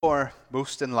Or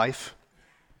most in life.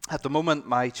 At the moment,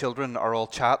 my children are all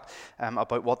chat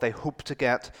about what they hope to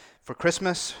get for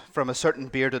Christmas from a certain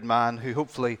bearded man who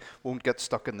hopefully won't get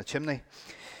stuck in the chimney.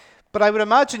 But I would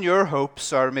imagine your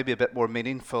hopes are maybe a bit more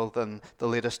meaningful than the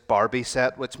latest Barbie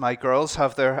set, which my girls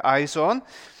have their eyes on.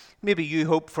 Maybe you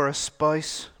hope for a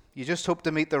spouse. You just hope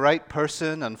to meet the right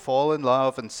person and fall in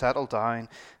love and settle down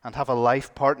and have a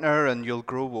life partner, and you'll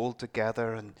grow old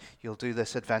together and you'll do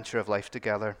this adventure of life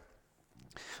together.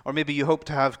 Or maybe you hope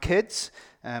to have kids.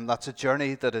 That's a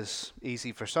journey that is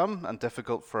easy for some and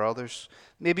difficult for others.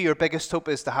 Maybe your biggest hope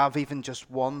is to have even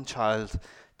just one child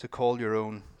to call your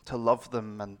own, to love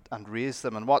them and raise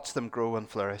them and watch them grow and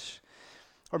flourish.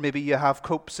 Or maybe you have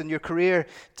hopes in your career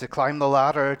to climb the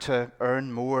ladder, to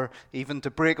earn more, even to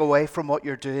break away from what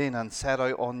you're doing and set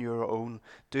out on your own,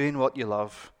 doing what you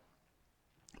love.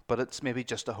 But it's maybe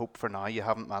just a hope for now. You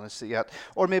haven't managed it yet.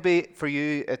 Or maybe for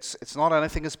you, it's not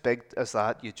anything as big as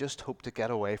that. You just hope to get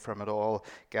away from it all,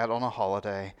 get on a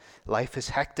holiday. Life is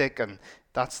hectic, and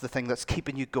that's the thing that's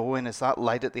keeping you going, is that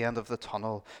light at the end of the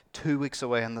tunnel. 2 weeks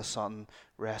away in the sun,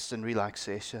 rest and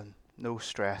relaxation, no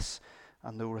stress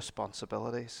and no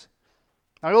responsibilities.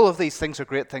 Now, all of these things are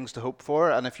great things to hope for,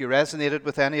 and if you resonated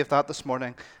with any of that this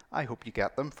morning, I hope you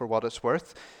get them for what it's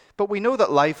worth. But we know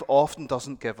that life often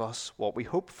doesn't give us what we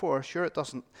hope for. Sure, it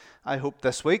doesn't. I hoped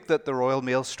this week that the Royal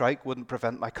Mail strike wouldn't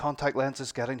prevent my contact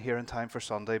lenses getting here in time for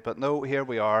Sunday. But no, here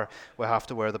we are. We have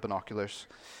to wear the binoculars.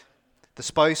 The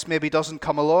spouse maybe doesn't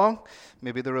come along.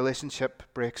 Maybe the relationship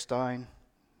breaks down.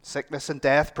 Sickness and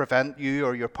death prevent you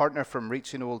or your partner from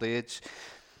reaching old age.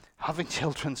 Having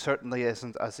children certainly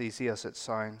isn't as easy as it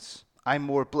sounds. I'm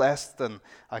more blessed than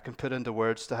I can put into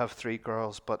words to have 3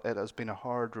 girls, but it has been a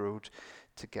hard road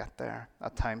to get there,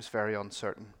 at times very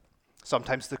uncertain.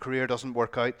 Sometimes the career doesn't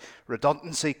work out,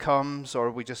 redundancy comes,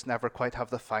 or we just never quite have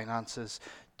the finances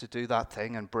to do that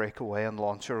thing and break away and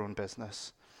launch our own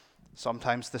business.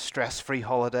 Sometimes the stress-free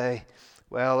holiday,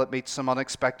 well, it meets some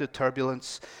unexpected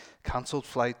turbulence, cancelled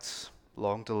flights,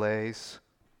 long delays,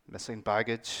 missing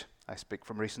baggage. I speak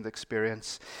from recent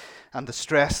experience, and the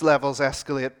stress levels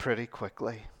escalate pretty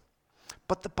quickly.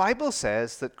 But the Bible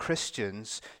says that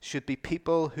Christians should be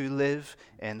people who live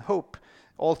in hope.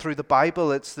 All through the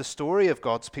Bible, it's the story of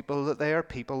God's people that they are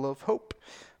people of hope.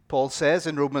 Paul says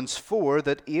in Romans 4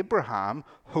 that Abraham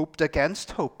hoped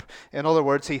against hope. In other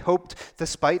words, he hoped,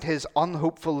 despite his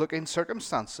unhopeful-looking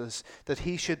circumstances, that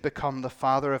he should become the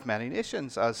father of many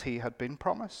nations, as he had been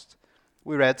promised.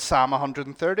 We read Psalm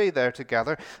 130 there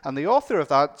together, and the author of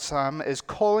that psalm is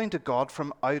calling to God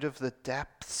from out of the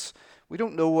depths. We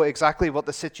don't know exactly what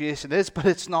the situation is, but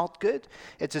it's not good.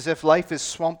 It's as if life is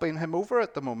swamping him over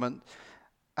at the moment.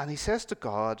 And he says to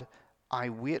God, I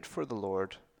wait for the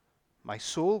Lord. My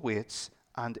soul waits,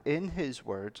 and in his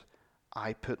word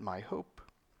I put my hope.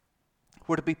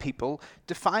 We're to be people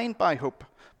defined by hope.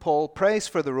 Paul prays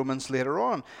for the Romans later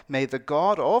on. May the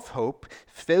God of hope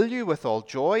fill you with all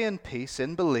joy and peace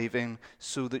in believing,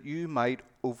 so that you might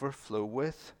overflow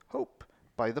with hope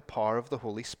by the power of the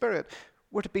Holy Spirit.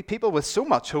 We're to be people with so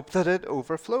much hope that it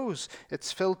overflows.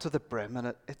 It's filled to the brim and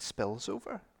it spills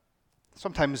over.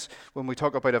 Sometimes when we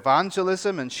talk about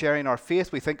evangelism and sharing our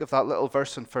faith, we think of that little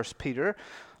verse in 1 Peter,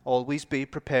 always be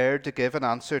prepared to give an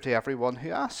answer to everyone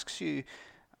who asks you.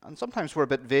 And sometimes we're a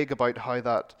bit vague about how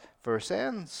that verse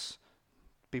ends.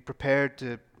 Be prepared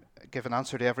to give an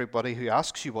answer to everybody who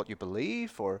asks you what you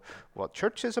believe or what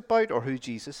church is about or who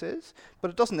Jesus is.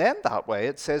 But it doesn't end that way.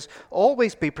 It says,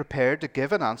 always be prepared to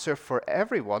give an answer for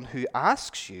everyone who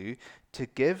asks you to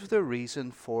give the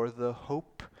reason for the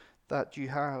hope that you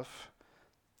have.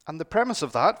 And the premise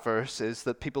of that verse is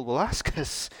that people will ask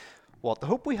us what the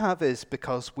hope we have is,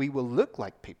 because we will look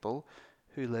like people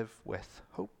who live with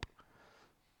hope.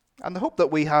 And the hope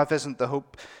that we have isn't the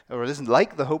hope, or it isn't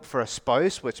like the hope for a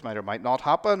spouse, which might or might not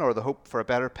happen, or the hope for a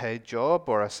better paid job,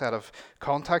 or a set of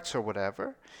contacts, or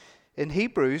whatever. In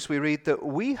Hebrews, we read that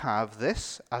we have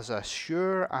this as a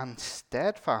sure and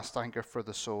steadfast anchor for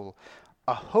the soul,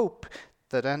 a hope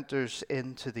that enters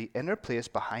into the inner place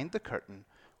behind the curtain,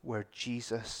 where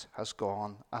Jesus has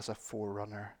gone as a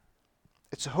forerunner.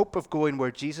 It's a hope of going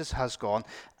where Jesus has gone,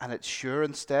 and it's sure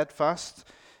and steadfast.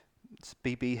 It's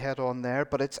BB head on there,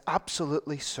 but it's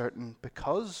absolutely certain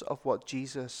because of what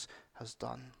Jesus has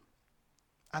done.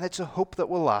 And it's a hope that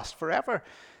will last forever.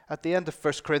 At the end of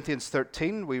 1 Corinthians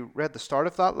 13, we read the start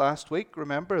of that last week.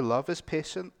 Remember, love is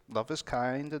patient, love is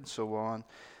kind, and so on.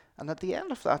 And at the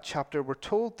end of that chapter, we're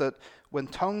told that when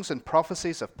tongues and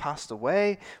prophecies have passed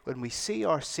away, when we see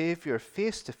our Savior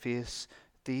face to face,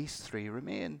 these 3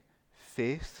 remain: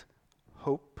 faith,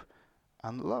 hope,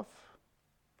 and love.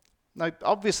 Now,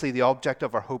 obviously, the object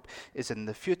of our hope is in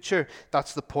the future.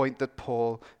 That's the point that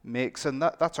Paul makes, and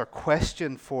that's our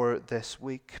question for this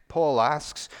week. Paul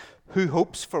asks, who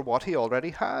hopes for what he already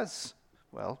has?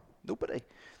 Well, nobody.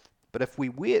 But if we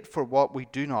wait for what we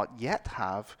do not yet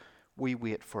have, we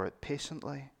wait for it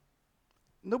patiently.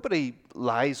 Nobody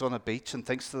lies on a beach and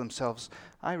thinks to themselves,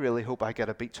 I really hope I get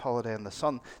a beach holiday in the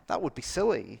sun. That would be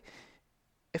silly.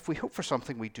 If we hope for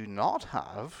something we do not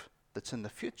have, that's in the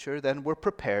future, then we're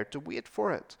prepared to wait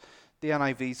for it. The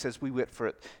NIV says we wait for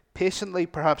it patiently.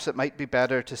 Perhaps it might be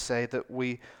better to say that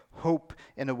we hope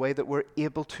in a way that we're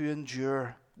able to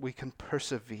endure. We can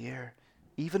persevere.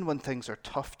 Even when things are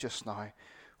tough just now,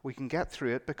 we can get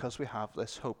through it because we have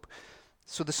this hope.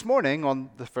 So this morning, on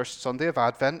the first Sunday of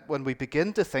Advent, when we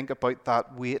begin to think about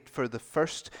that wait for the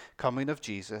first coming of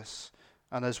Jesus,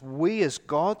 and as we as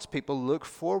God's people look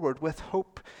forward with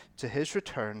hope to his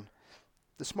return,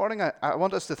 this morning, I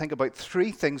want us to think about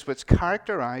three things which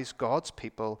characterize God's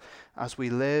people as we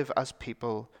live as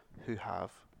people who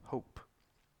have hope.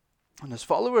 And as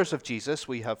followers of Jesus,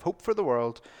 we have hope for the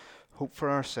world, hope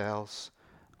for ourselves,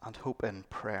 and hope in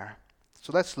prayer.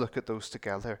 So let's look at those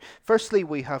together. Firstly,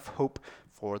 we have hope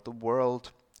for the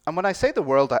world. And when I say the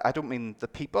world, I don't mean the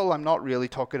people. I'm not really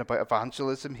talking about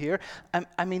evangelism here.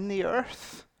 I mean the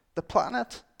earth, the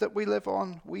planet that we live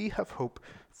on. We have hope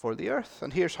for the earth.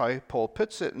 And here's how Paul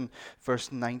puts it in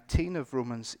verse 19 of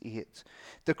Romans 8.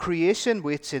 The creation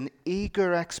waits in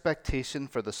eager expectation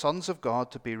for the sons of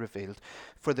God to be revealed.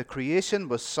 For the creation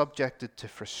was subjected to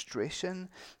frustration,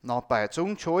 not by its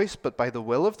own choice, but by the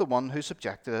will of the one who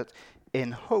subjected it,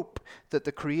 in hope that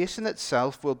the creation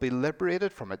itself will be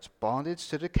liberated from its bondage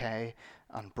to decay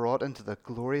and brought into the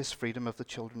glorious freedom of the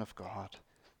children of God.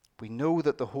 We know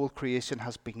that the whole creation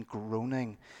has been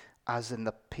groaning as in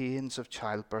the pains of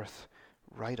childbirth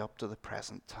right up to the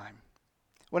present time.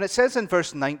 When it says in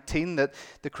verse 19 that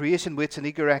the creation waits in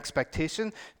eager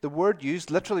expectation, the word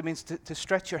used literally means to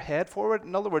stretch your head forward.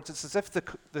 In other words, it's as if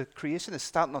the creation is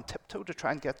standing on tiptoe to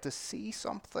try and get to see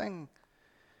something.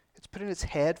 It's putting its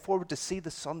head forward to see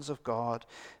the sons of God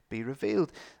be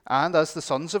revealed. And as the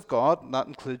sons of God, and that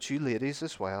includes you ladies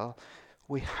as well,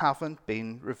 we haven't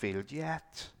been revealed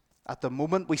yet. At the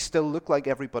moment, we still look like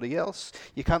everybody else.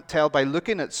 You can't tell by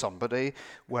looking at somebody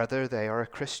whether they are a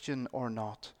Christian or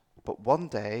not. But one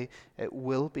day, it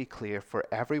will be clear for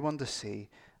everyone to see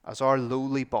as our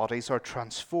lowly bodies are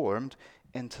transformed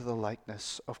into the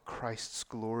likeness of Christ's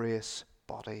glorious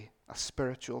body, a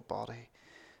spiritual body.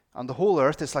 And the whole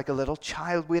earth is like a little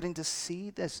child waiting to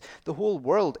see this. The whole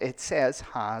world, it says,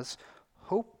 has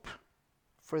hope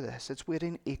for this. It's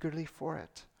waiting eagerly for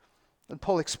it. And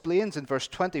Paul explains in verse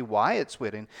 20 why it's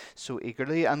waiting so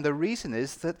eagerly. And the reason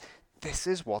is that this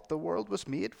is what the world was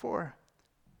made for.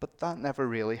 But that never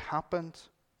really happened.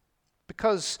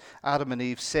 Because Adam and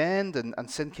Eve sinned and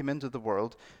sin came into the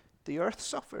world, the earth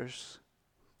suffers.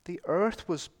 The earth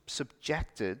was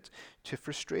subjected to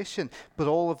frustration. But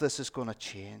all of this is going to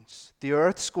change. The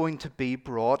earth's going to be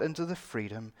brought into the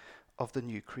freedom of the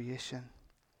new creation.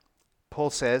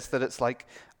 Paul says that it's like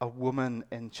a woman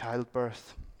in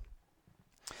childbirth.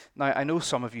 Now, I know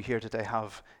some of you here today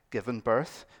have given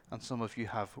birth, and some of you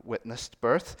have witnessed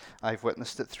birth. I've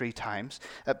witnessed it 3 times.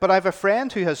 But I have a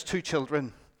friend who has 2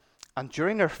 children, and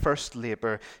during her first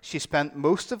labor, she spent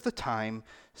most of the time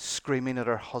screaming at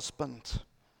her husband,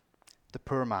 the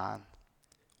poor man.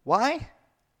 Why?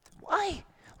 Why?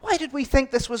 Why did we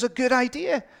think this was a good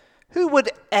idea? Who would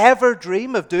ever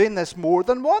dream of doing this more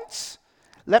than once?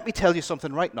 Let me tell you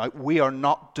something right now. We are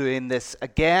not doing this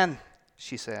again,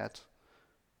 she said.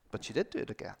 But she did do it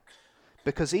again.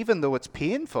 Because even though it's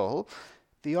painful,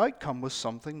 the outcome was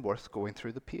something worth going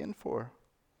through the pain for.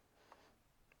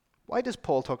 Why does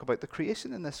Paul talk about the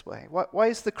creation in this way? Why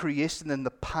is the creation in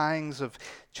the pangs of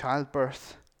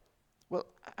childbirth? Well,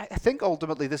 I think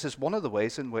ultimately this is one of the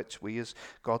ways in which we as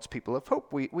God's people have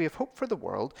hope. We have hope for the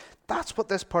world. That's what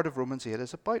this part of Romans 8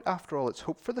 is about. After all, it's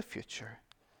hope for the future.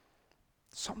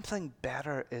 Something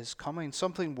better is coming,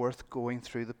 something worth going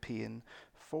through the pain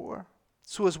for.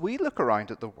 So as we look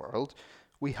around at the world,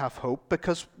 we have hope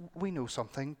because we know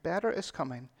something better is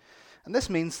coming. And this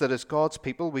means that as God's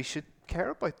people, we should care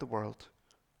about the world.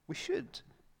 We should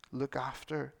look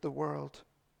after the world.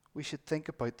 We should think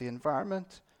about the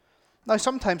environment. Now,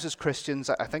 sometimes as Christians,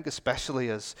 I think especially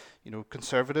as,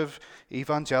 conservative,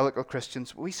 evangelical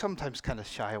Christians, we sometimes kind of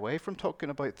shy away from talking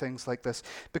about things like this.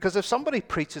 Because if somebody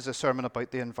preaches a sermon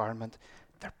about the environment,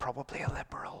 they're probably a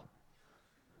liberal.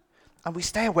 And we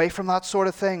stay away from that sort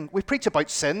of thing. We preach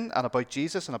about sin and about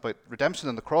Jesus and about redemption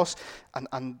and the cross.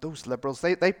 And those liberals,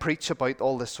 they preach about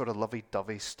all this sort of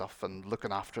lovey-dovey stuff and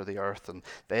looking after the earth. And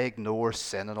they ignore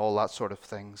sin and all that sort of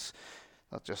things.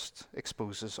 That just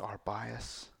exposes our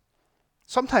bias.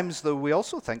 Sometimes, though, we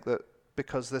also think that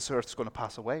because this earth's going to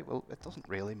pass away, well, it doesn't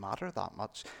really matter that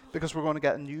much because we're going to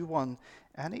get a new one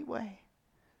anyway.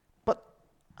 But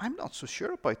I'm not so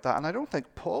sure about that, and I don't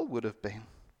think Paul would have been.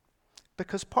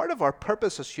 Because part of our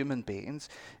purpose as human beings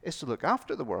is to look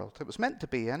after the world. It was meant to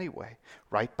be anyway.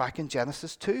 Right back in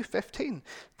Genesis 2:15,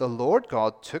 the Lord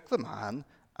God took the man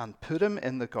and put him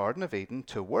in the Garden of Eden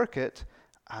to work it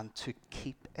and to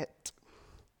keep it.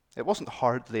 It wasn't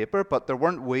hard labor, but there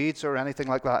weren't weeds or anything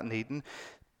like that in Eden.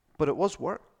 But it was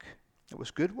work. It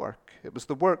was good work. It was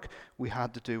the work we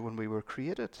had to do when we were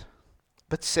created.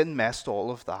 But sin messed all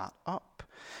of that up.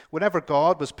 Whenever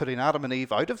God was putting Adam and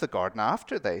Eve out of the garden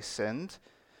after they sinned,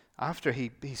 after he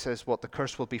says what the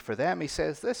curse will be for them, he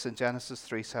says this in Genesis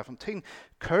 3:17,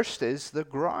 "Cursed is the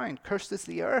ground, cursed is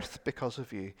the earth because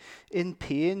of you. In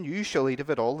pain you shall eat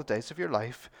of it all the days of your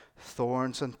life.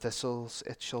 Thorns and thistles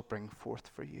it shall bring forth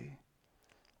for you."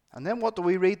 And then what do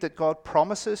we read that God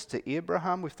promises to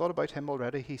Abraham? We've thought about him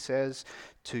already. He says,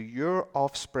 "To your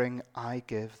offspring I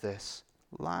give this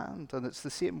land." And it's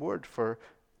the same word for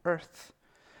earth.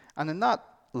 And in that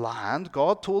land,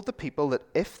 God told the people that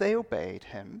if they obeyed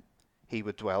him, he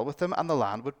would dwell with them and the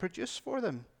land would produce for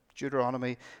them.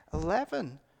 Deuteronomy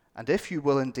 11. "And if you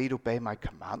will indeed obey my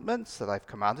commandments that I've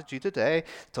commanded you today,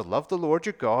 to love the Lord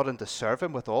your God and to serve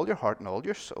him with all your heart and all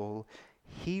your soul,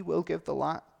 he will give the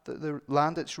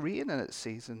land its rain in its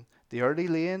season, the early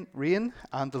rain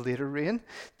and the later rain,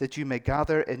 that you may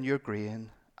gather in your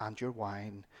grain and your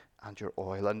wine and your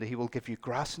oil. And he will give you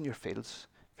grass in your fields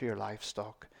for your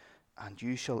livestock, and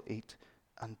you shall eat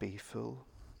and be full."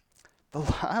 The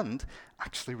land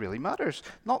actually really matters.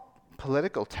 Not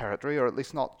political territory, or at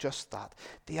least not just that.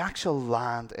 The actual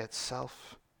land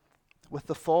itself. With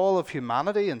the fall of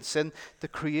humanity and sin, the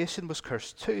creation was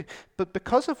cursed too. But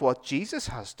because of what Jesus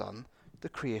has done, the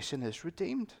creation is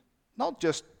redeemed. Not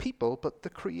just people, but the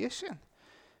creation.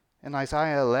 In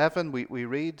Isaiah 11, we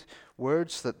read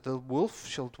words that the wolf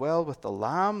shall dwell with the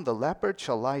lamb, the leopard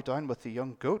shall lie down with the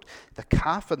young goat, the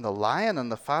calf and the lion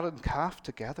and the fattened calf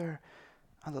together,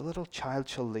 and the little child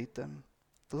shall lead them.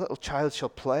 The little child shall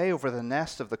play over the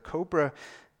nest of the cobra,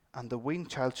 and the weaned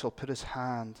child shall put his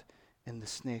hand in the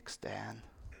snake's den.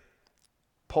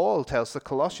 Paul tells the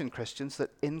Colossian Christians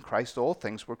that in Christ all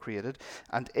things were created,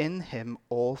 and in him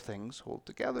all things hold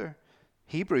together.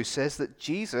 Hebrews says that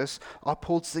Jesus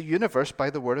upholds the universe by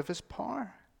the word of his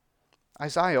power.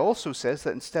 Isaiah also says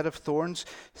that instead of thorns,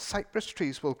 cypress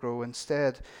trees will grow.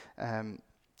 Instead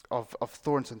of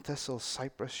thorns and thistles,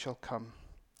 cypress shall come.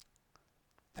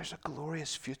 There's a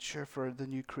glorious future for the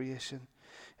new creation.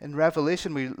 In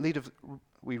Revelation,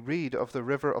 we read of the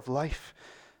river of life,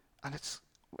 and it's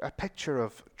a picture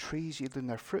of trees yielding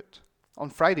their fruit. On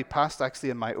Friday past, actually,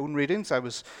 in my own readings, I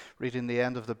was reading the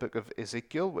end of the book of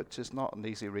Ezekiel, which is not an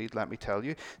easy read, let me tell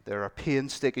you. There are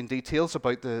painstaking details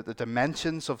about the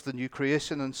dimensions of the new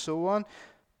creation and so on.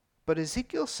 But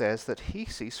Ezekiel says that he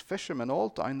sees fishermen all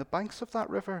down the banks of that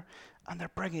river, and they're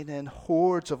bringing in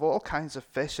hordes of all kinds of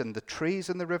fish, and the trees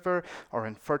in the river are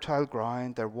in fertile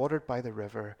ground. They're watered by the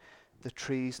river. The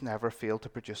trees never fail to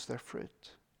produce their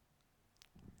fruit.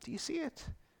 Do you see it?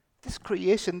 This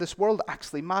creation, this world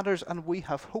actually matters, and we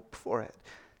have hope for it.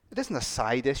 It isn't a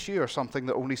side issue or something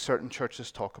that only certain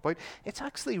churches talk about. It's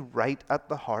actually right at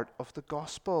the heart of the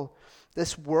gospel.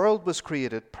 This world was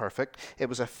created perfect. It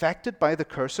was affected by the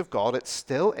curse of God. It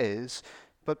still is.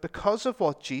 But because of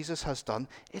what Jesus has done,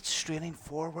 it's straining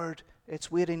forward.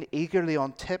 It's waiting eagerly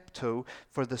on tiptoe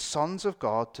for the sons of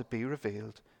God to be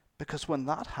revealed. Because when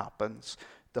that happens,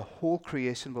 the whole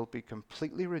creation will be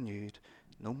completely renewed.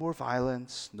 No more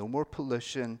violence, no more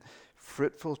pollution,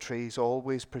 fruitful trees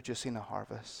always producing a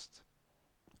harvest.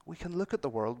 We can look at the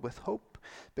world with hope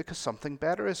because something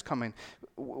better is coming.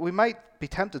 We might be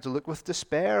tempted to look with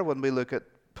despair when we look at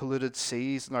polluted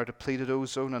seas and our depleted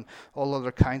ozone and all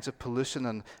other kinds of pollution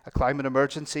and a climate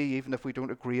emergency, even if we don't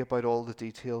agree about all the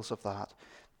details of that.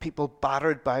 People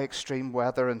battered by extreme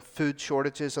weather and food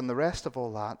shortages and the rest of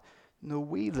all that. No,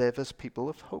 we live as people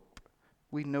of hope.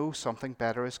 We know something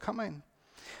better is coming.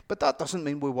 But that doesn't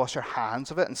mean we wash our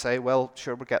hands of it and say, well,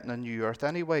 sure, we're getting a new earth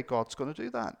anyway. God's going to do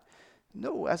that.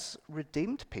 No, as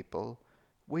redeemed people,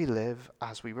 we live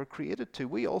as we were created to.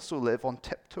 We also live on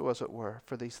tiptoe, as it were,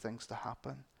 for these things to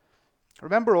happen.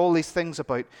 Remember all these things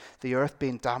about the earth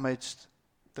being damaged.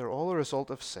 They're all a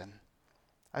result of sin.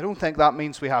 I don't think that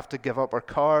means we have to give up our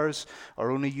cars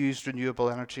or only use renewable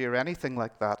energy or anything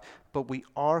like that. But we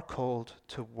are called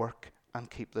to work and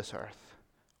keep this earth.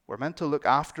 We're meant to look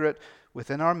after it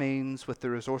within our means, with the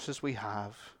resources we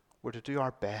have. We're to do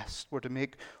our best. We're to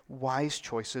make wise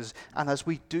choices. And as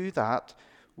we do that,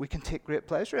 we can take great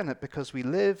pleasure in it because we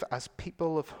live as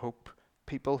people of hope,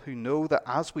 people who know that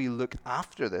as we look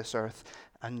after this earth,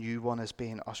 a new one is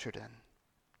being ushered in.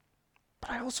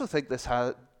 But I also think this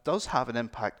does have an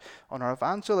impact on our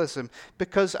evangelism,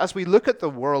 because as we look at the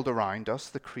world around us,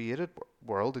 the created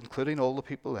world, including all the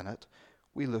people in it,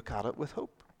 we look at it with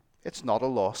hope. It's not a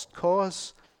lost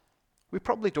cause. We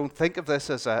probably don't think of this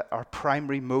as our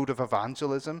primary mode of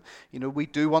evangelism. We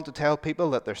do want to tell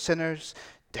people that they're sinners,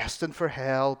 destined for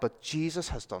hell, but Jesus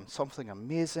has done something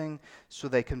amazing so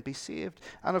they can be saved.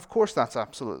 And of course, that's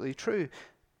absolutely true.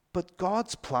 But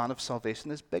God's plan of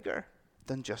salvation is bigger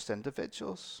than just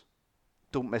individuals.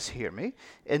 Don't mishear me.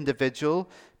 Individual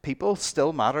people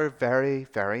still matter very,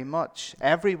 very much.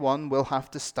 Everyone will have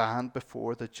to stand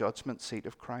before the judgment seat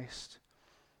of Christ.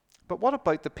 But what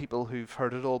about the people who've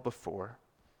heard it all before?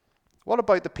 What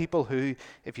about the people who,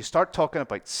 if you start talking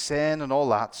about sin and all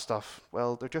that stuff,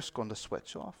 well, they're just going to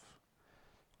switch off?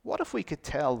 What if we could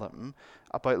tell them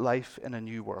about life in a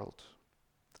new world?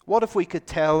 What if we could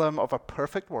tell them of a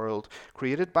perfect world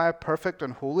created by a perfect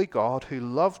and holy God who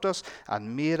loved us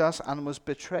and made us and was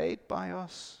betrayed by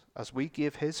us as we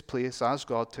gave his place as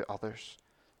God to others?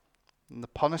 And the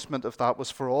punishment of that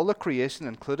was for all the creation,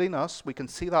 including us. We can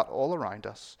see that all around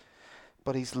us.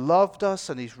 But he's loved us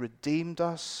and he's redeemed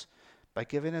us by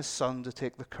giving his son to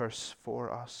take the curse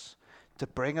for us, to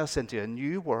bring us into a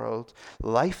new world,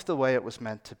 life the way it was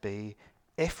meant to be,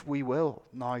 if we will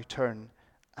now turn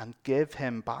and give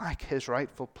him back his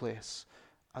rightful place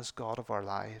as God of our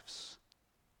lives.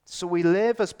 So we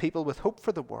live as people with hope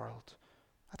for the world.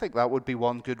 I think that would be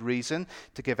one good reason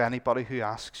to give anybody who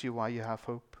asks you why you have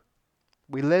hope.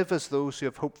 We live as those who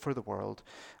have hope for the world.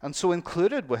 And so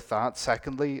included with that,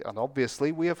 secondly, and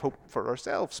obviously, we have hope for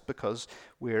ourselves because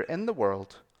we're in the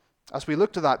world. As we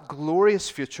look to that glorious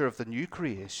future of the new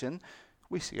creation,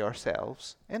 we see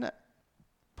ourselves in it.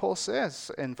 Paul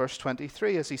says in verse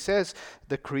 23, as he says,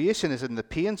 the creation is in the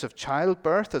pains of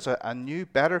childbirth as a new,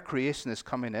 better creation is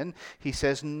coming in. He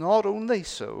says, not only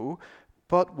so,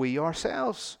 but we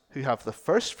ourselves, who have the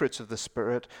first fruits of the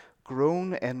Spirit,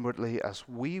 groan inwardly as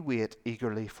we wait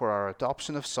eagerly for our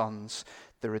adoption of sons,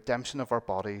 the redemption of our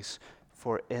bodies,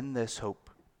 for in this hope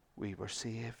we were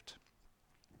saved.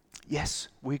 Yes,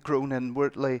 we groan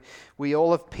inwardly. We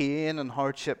all have pain and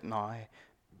hardship now,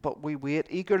 but we wait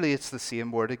eagerly. It's the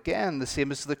same word again, the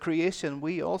same as the creation.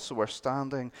 We also are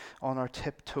standing on our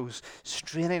tiptoes,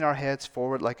 straining our heads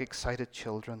forward like excited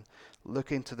children,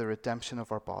 looking to the redemption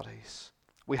of our bodies.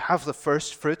 We have the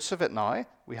first fruits of it now.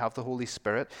 We have the Holy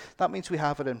Spirit. That means we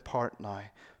have it in part now,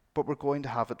 but we're going to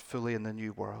have it fully in the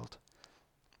new world.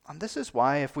 And this is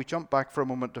why, if we jump back for a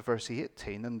moment to verse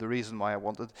 18, and the reason why I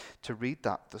wanted to read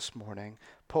that this morning,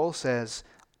 Paul says,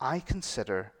 I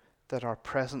consider that our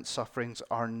present sufferings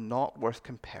are not worth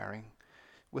comparing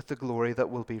with the glory that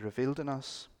will be revealed in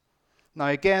us. Now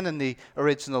again, in the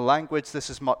original language, this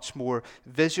is much more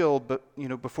visual, but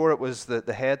before it was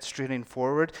the head straining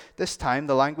forward. This time,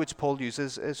 the language Paul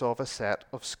uses is of a set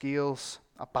of scales,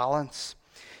 a balance.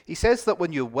 He says that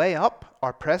when you weigh up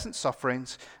our present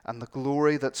sufferings and the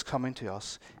glory that's coming to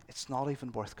us, it's not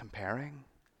even worth comparing.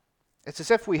 It's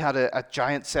as if we had a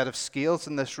giant set of scales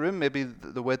in this room, maybe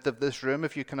the width of this room,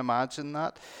 if you can imagine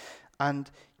that,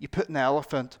 and you put an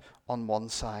elephant on one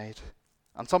side.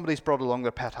 And somebody's brought along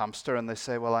their pet hamster and they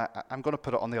say, well, I'm going to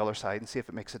put it on the other side and see if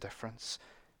it makes a difference.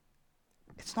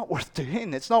 It's not worth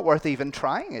doing. It's not worth even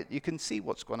trying it. You can see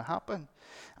what's going to happen.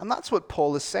 And that's what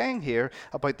Paul is saying here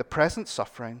about the present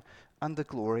suffering and the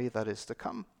glory that is to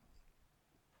come.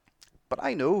 But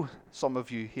I know some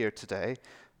of you here today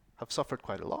have suffered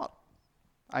quite a lot.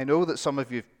 I know that some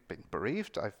of you have been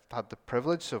bereaved. I've had the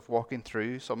privilege of walking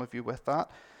through some of you with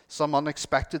that. Some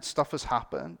unexpected stuff has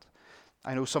happened.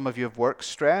 I know some of you have work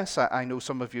stress. I know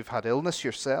some of you have had illness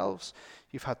yourselves.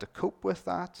 You've had to cope with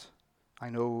that. I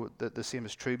know that the same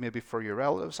is true maybe for your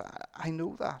relatives. I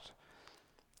know that.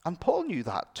 And Paul knew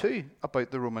that too about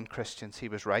the Roman Christians he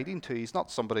was writing to. He's not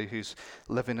somebody who's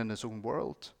living in his own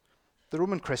world. The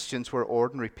Roman Christians were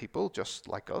ordinary people just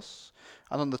like us.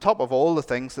 And on the top of all the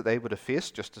things that they would have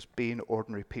faced just as being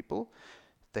ordinary people,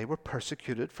 they were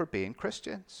persecuted for being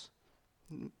Christians.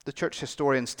 The church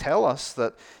historians tell us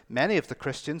that many of the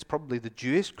Christians, probably the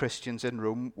Jewish Christians in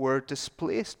Rome, were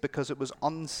displaced because it was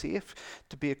unsafe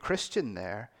to be a Christian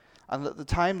there. And at the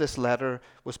time this letter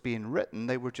was being written,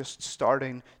 they were just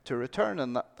starting to return.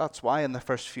 And that's why in the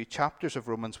first few chapters of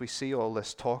Romans we see all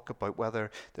this talk about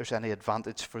whether there's any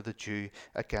advantage for the Jew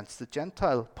against the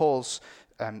Gentile. Paul's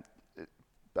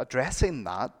addressing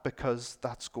that because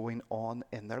that's going on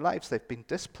in their lives. They've been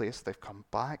displaced, they've come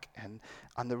back in,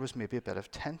 and there was maybe a bit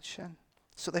of tension.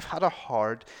 So they've had a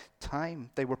hard time.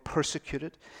 They were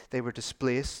persecuted, they were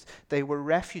displaced, they were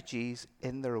refugees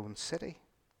in their own city.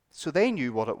 So they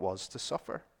knew what it was to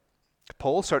suffer.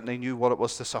 Paul certainly knew what it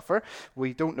was to suffer.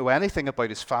 We don't know anything about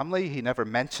his family. He never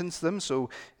mentions them, so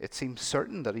it seems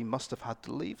certain that he must have had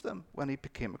to leave them when he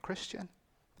became a Christian.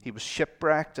 He was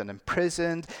shipwrecked and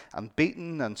imprisoned and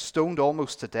beaten and stoned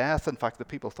almost to death. In fact, the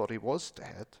people thought he was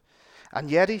dead. And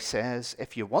yet he says,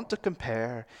 if you want to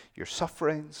compare your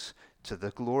sufferings to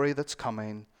the glory that's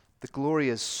coming, the glory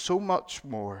is so much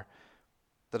more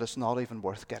that it's not even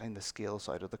worth getting the scales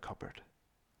out of the cupboard.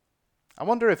 I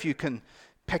wonder if you can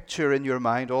picture in your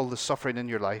mind all the suffering in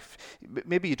your life.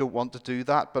 Maybe you don't want to do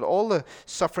that, but all the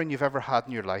suffering you've ever had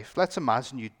in your life, let's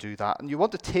imagine you do that, and you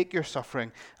want to take your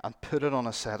suffering and put it on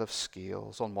a set of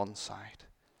scales on one side.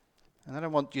 And then I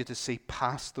want you to see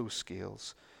past those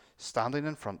scales, standing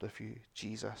in front of you,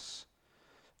 Jesus.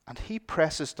 And he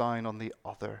presses down on the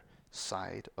other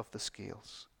side of the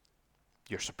scales.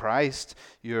 You're surprised.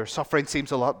 Your suffering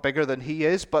seems a lot bigger than he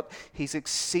is, but he's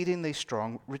exceedingly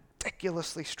strong,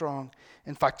 ridiculously strong.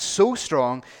 In fact, so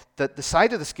strong that the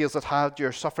side of the scales that had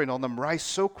your suffering on them rise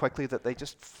so quickly that they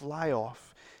just fly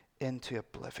off into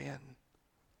oblivion.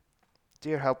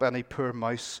 Dear help any poor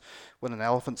mouse when an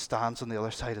elephant stands on the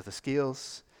other side of the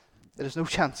scales. There is no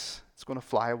chance it's going to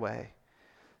fly away.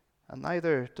 And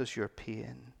neither does your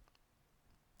pain.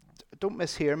 Don't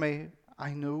mishear me.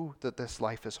 I know that this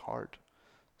life is hard.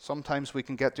 Sometimes we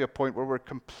can get to a point where we're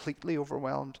completely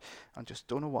overwhelmed and just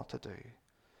don't know what to do.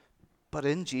 But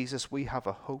in Jesus we have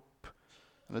a hope.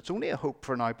 And it's only a hope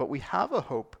for now, but we have a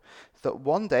hope that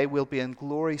one day we'll be in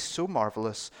glory so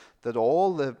marvelous that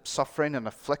all the suffering and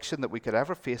affliction that we could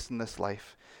ever face in this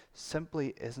life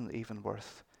simply isn't even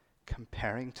worth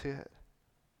comparing to it.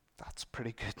 That's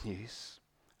pretty good news.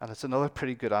 And it's another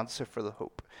pretty good answer for the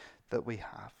hope that we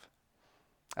have.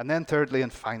 And then thirdly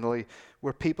and finally,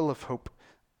 we're people of hope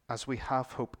as we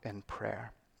have hope in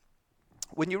prayer.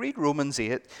 When you read Romans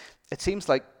 8, it seems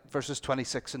like verses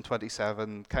 26 and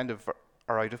 27 kind of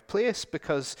are out of place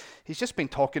because he's just been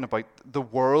talking about the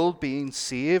world being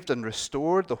saved and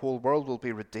restored. The whole world will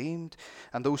be redeemed.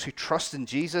 And those who trust in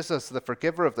Jesus as the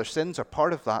forgiver of their sins are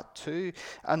part of that too.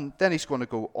 And then he's going to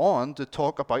go on to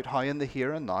talk about how in the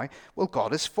here and now, well,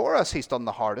 God is for us. He's done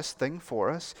the hardest thing for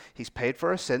us. He's paid for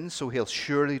our sins, so he'll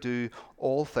surely do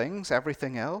all things,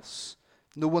 everything else.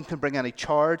 No one can bring any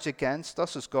charge against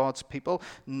us as God's people.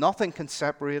 Nothing can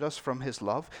separate us from his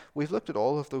love. We've looked at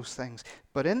all of those things.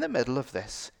 But in the middle of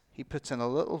this, he puts in a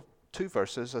little 2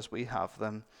 verses as we have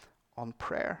them on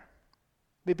prayer.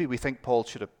 Maybe we think Paul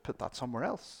should have put that somewhere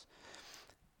else.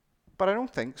 But I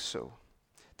don't think so.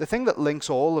 The thing that links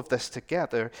all of this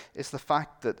together is the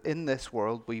fact that in this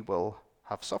world we will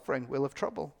have suffering, we'll have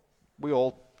trouble. We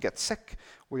all get sick.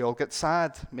 We all get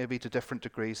sad, maybe to different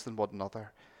degrees than one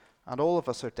another. And all of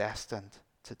us are destined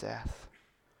to death.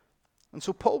 And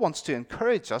so Paul wants to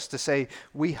encourage us to say,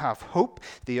 we have hope,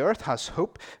 the earth has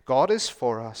hope, God is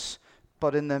for us.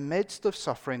 But in the midst of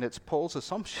suffering, it's Paul's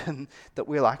assumption that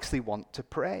we'll actually want to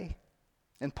pray.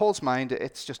 In Paul's mind,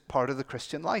 it's just part of the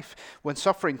Christian life. When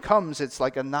suffering comes, it's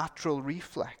like a natural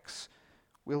reflex.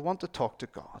 We'll want to talk to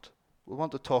God. We'll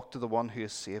want to talk to the one who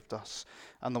has saved us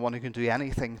and the one who can do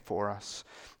anything for us.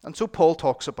 And so Paul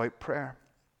talks about prayer.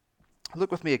 Look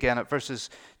with me again at verses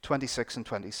 26 and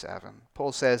 27.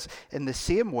 Paul says, in the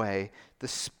same way, the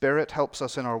Spirit helps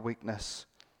us in our weakness.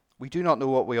 We do not know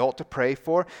what we ought to pray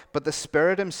for, but the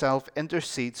Spirit himself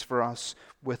intercedes for us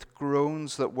with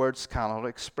groans that words cannot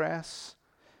express.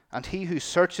 And he who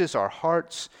searches our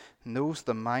hearts knows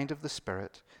the mind of the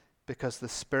Spirit, because the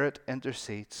Spirit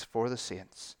intercedes for the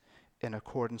saints in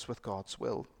accordance with God's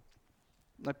will.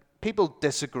 Now, people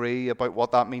disagree about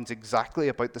what that means exactly,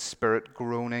 about the Spirit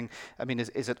groaning. I mean,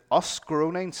 is it us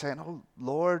groaning, saying, oh,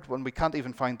 Lord, when we can't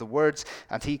even find the words,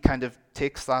 and he kind of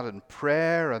takes that in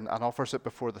prayer and offers it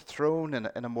before the throne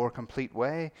in a more complete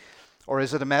way? Or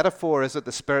is it a metaphor? Is it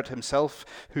the Spirit himself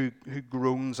who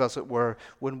groans, as it were,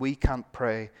 when we can't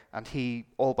pray, and he,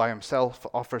 all by himself,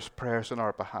 offers prayers on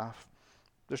our behalf?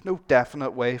 There's no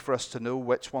definite way for us to know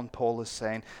which one Paul is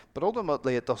saying, but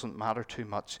ultimately it doesn't matter too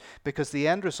much because the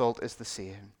end result is the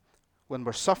same. When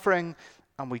we're suffering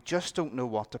and we just don't know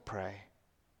what to pray,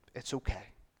 it's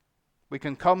okay. We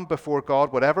can come before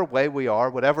God whatever way we are,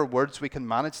 whatever words we can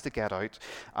manage to get out,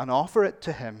 and offer it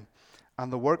to him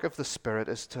And the work of the Spirit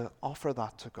is to offer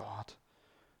that to God.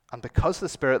 And because the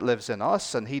Spirit lives in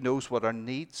us and he knows what our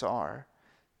needs are,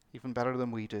 even better than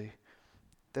we do,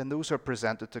 then those are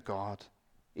presented to God,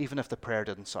 even if the prayer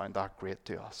didn't sound that great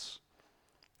to us.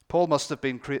 Paul must have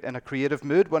been in a creative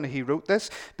mood when he wrote this,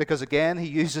 because again, he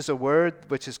uses a word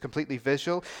which is completely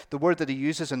visual. The word that he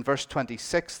uses in verse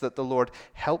 26, that the Lord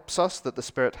helps us, that the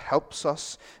Spirit helps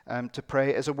us to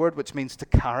pray, is a word which means to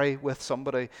carry with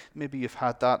somebody. Maybe you've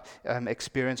had that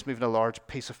experience moving a large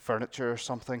piece of furniture or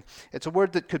something. It's a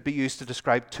word that could be used to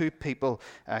describe two people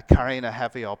carrying a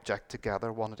heavy object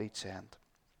together, one at each end.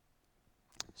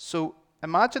 So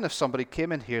imagine if somebody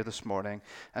came in here this morning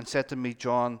and said to me,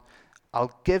 John,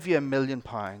 I'll give you £1 million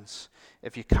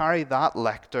if you carry that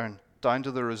lectern down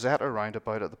to the Rosetta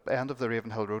roundabout at the end of the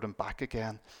Ravenhill Road and back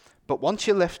again. But once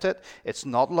you lift it, it's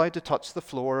not allowed to touch the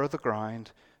floor or the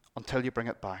ground until you bring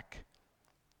it back.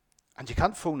 And you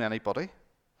can't phone anybody,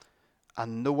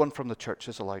 and no one from the church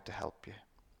is allowed to help you.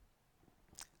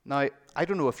 Now, I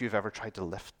don't know if you've ever tried to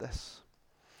lift this.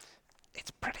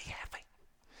 It's pretty heavy.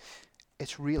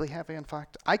 It's really heavy, in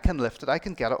fact. I can lift it, I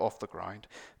can get it off the ground.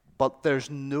 But there's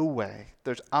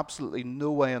absolutely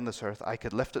no way on this earth I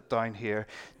could lift it down here,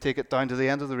 take it down to the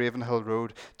end of the Ravenhill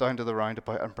Road, down to the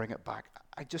roundabout and bring it back.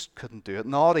 I just couldn't do it,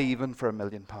 not even for £1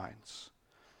 million.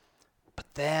 But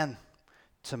then,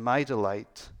 to my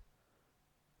delight,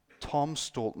 Tom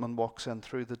Stoltman walks in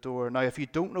through the door. Now, if you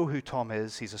don't know who Tom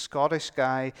is, he's a Scottish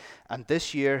guy, and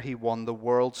this year he won the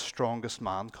World's Strongest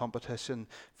Man competition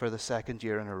for the second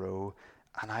year in a row.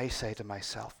 And I say to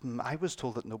myself, I was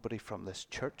told that nobody from this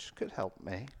church could help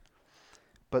me.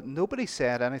 But nobody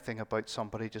said anything about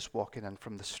somebody just walking in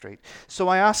from the street. So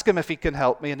I ask him if he can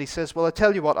help me, and he says, well, I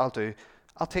tell you what I'll do.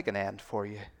 I'll take an end for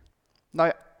you.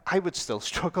 Now, I would still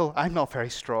struggle. I'm not very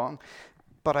strong.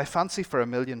 But I fancy for £1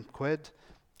 million,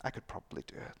 I could probably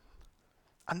do it.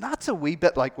 And that's a wee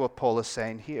bit like what Paul is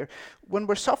saying here. When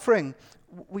we're suffering,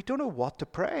 we don't know what to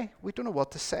pray. We don't know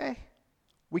what to say.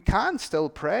 We can still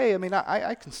pray. I mean,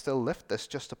 I can still lift this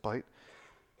just about.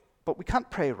 But we can't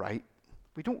pray right.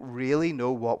 We don't really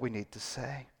know what we need to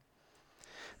say.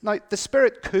 Now, the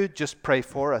Spirit could just pray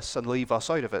for us and leave us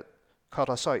out of it, cut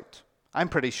us out. I'm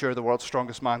pretty sure the World's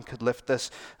Strongest Man could lift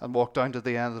this and walk down to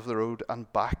the end of the road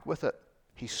and back with it.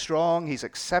 He's strong. He's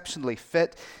exceptionally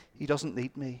fit. He doesn't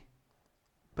need me.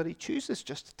 But he chooses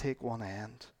just to take one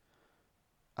end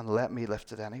and let me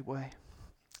lift it anyway.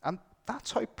 And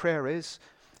that's how prayer is.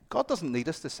 God doesn't need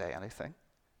us to say anything.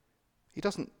 He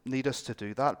doesn't need us to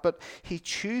do that, but he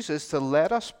chooses to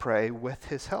let us pray with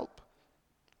his help.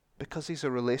 Because he's a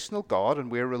relational God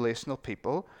and we're relational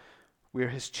people. We're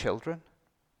his children.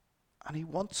 And he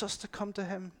wants us to come to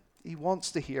him. He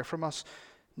wants to hear from us,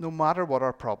 no matter what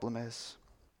our problem is.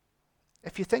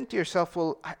 If you think to yourself,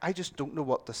 well, I just don't know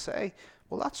what to say,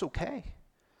 well, that's okay.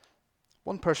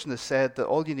 One person has said that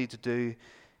all you need to do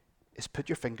is put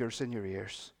your fingers in your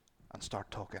ears and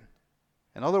start talking.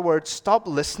 In other words, stop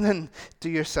listening to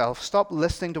yourself. Stop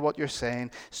listening to what you're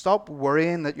saying. Stop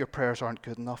worrying that your prayers aren't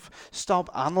good enough. Stop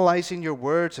analyzing your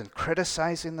words and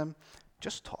criticizing them.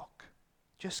 Just talk.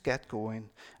 Just get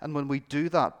going. And when we do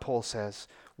that, Paul says,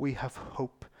 we have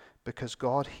hope because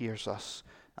God hears us.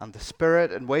 And the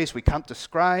Spirit, in ways we can't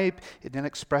describe, in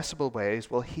inexpressible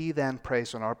ways, well, he then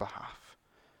prays on our behalf.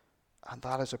 And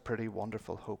that is a pretty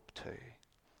wonderful hope too.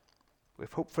 We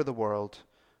have hope for the world.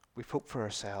 We have hope for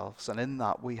ourselves. And in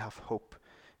that, we have hope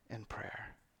in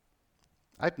prayer.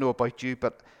 I don't know about you,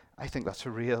 but I think that's a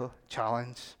real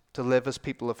challenge to live as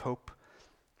people of hope.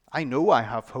 I know I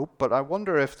have hope, but I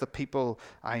wonder if the people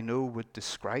I know would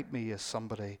describe me as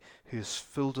somebody who's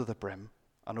full to the brim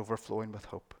and overflowing with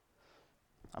hope.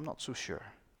 I'm not so sure.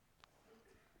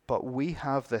 But we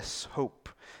have this hope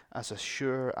as a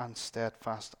sure and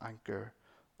steadfast anchor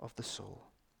of the soul.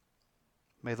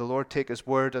 May the Lord take his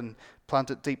word and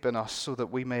plant it deep in us so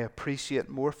that we may appreciate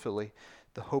more fully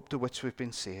the hope to which we've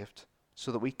been saved,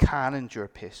 so that we can endure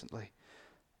patiently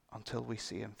until we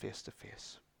see him face to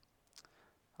face.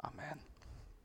 Amen.